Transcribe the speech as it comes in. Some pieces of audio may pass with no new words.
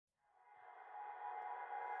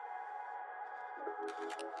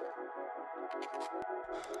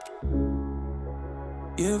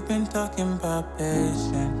You've been talking about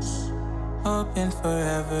patience, hoping for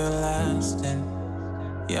everlasting.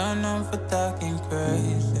 You're known for talking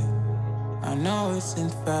crazy. I know it's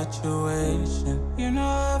infatuation. You know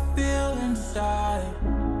how I feel inside.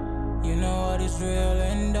 You know what is real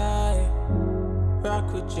and I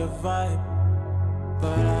rock with your vibe,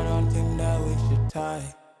 but I don't think that we should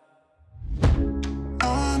tie.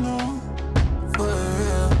 I know, for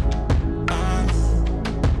real, I know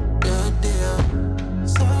the deal.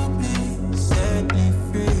 So please set me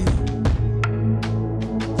free.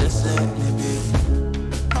 Just let me be.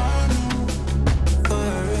 I know, for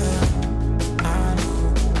real, I know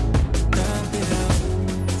the deal.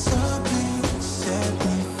 So please set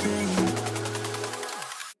me free.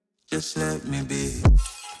 Just let me be.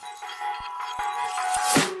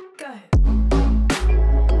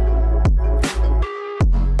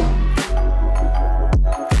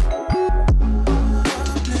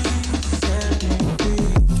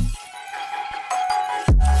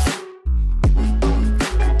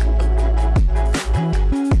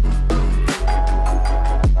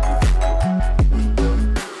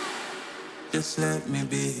 Just let me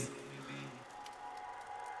be.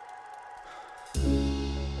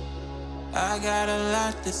 I got a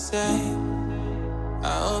lot to say.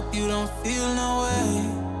 I hope you don't feel no way.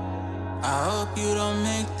 I hope you don't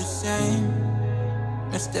make the same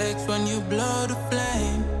mistakes when you blow the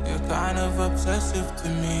flame. You're kind of obsessive to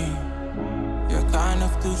me. You're kind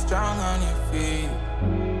of too strong on your feet.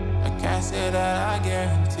 I can't say that I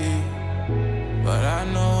guarantee, but I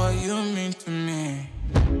know what you mean to me.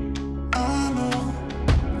 I know,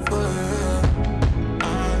 for real, I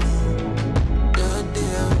know the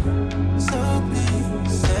deal. So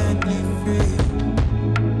please set me free.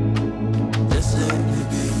 Just let me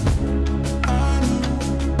be. I know,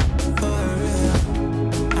 for real,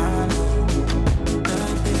 I know the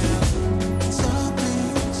deal. So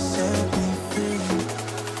please set me free.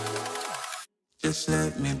 Just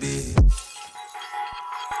let me be.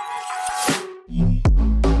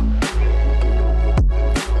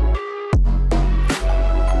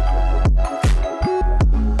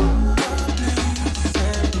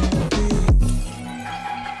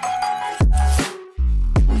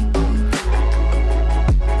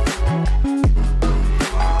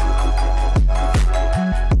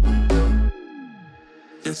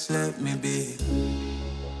 Just let me be.